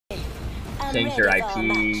change their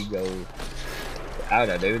IP, go. I don't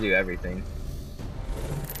know. They would do everything.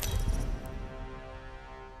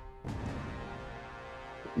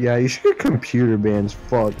 Yeah, you should get computer bans.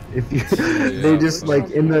 Fuck, if you they just like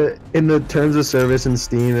in the terms of service in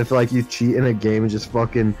Steam, if like you cheat in a game, it just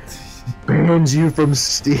fucking bans you from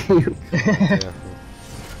Steam. Yeah.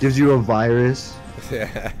 Gives you a virus.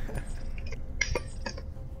 Yeah.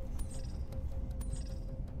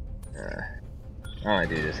 I don't want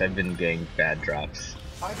to do this. I've been getting bad drops.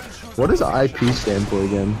 What does IP stand for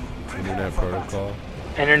again? Internet protocol.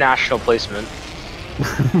 International placement.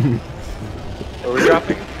 Are we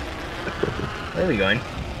dropping? Where are we going?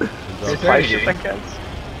 Supply ship, I guess.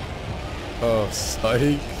 Oh,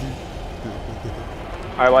 psych.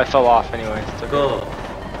 Alright, well, I fell off anyway. It's okay. Go.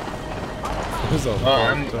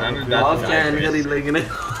 I'm about Off to can die kali first. lagi na.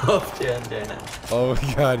 Off can Dana. Oh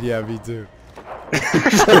my god, yeah, me too.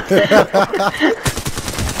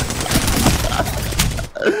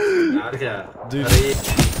 Dude,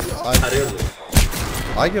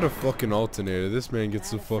 I get a fucking alternator. This man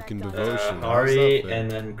gets a fucking devotion. How's Ari that fair? and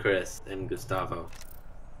then Chris and Gustavo.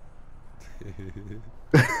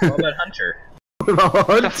 What about Hunter?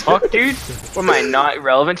 What the fuck, dude? What, am I not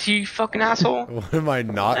relevant to you, fucking asshole? What am I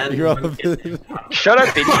not And- irrelevant? Shut up,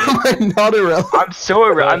 bitch. Not irrelevant. I'm so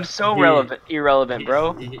irrelevant,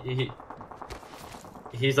 bro.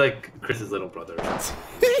 He's like Chris's little brother.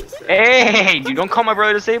 Hey, dude, don't call my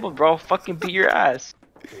brother disabled, bro. I'll fucking beat your ass.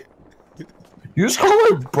 You just call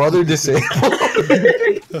my brother disabled.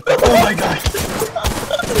 Oh my god!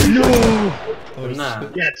 No! Oh, Nah.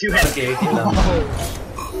 shit. Yeah, 2 heads. Okay, okay.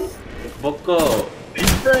 Boko. Big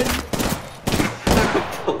friend.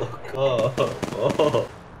 Boko.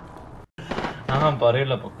 Ah,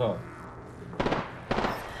 barela Boko.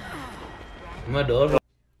 My door.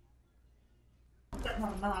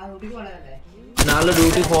 Nala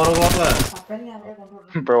duty 4 o'clock.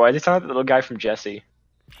 Bro, I just sound like the little guy from Jesse.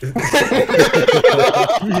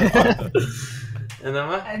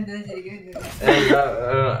 And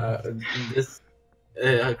this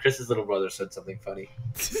Chris's little brother said something funny.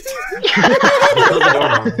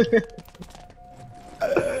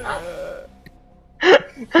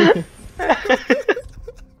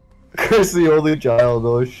 Chris the only child.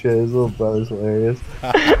 Oh shit, his little brother's hilarious.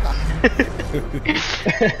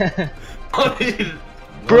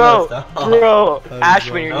 Bro,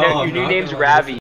 Ashwin, your new name's Ravi.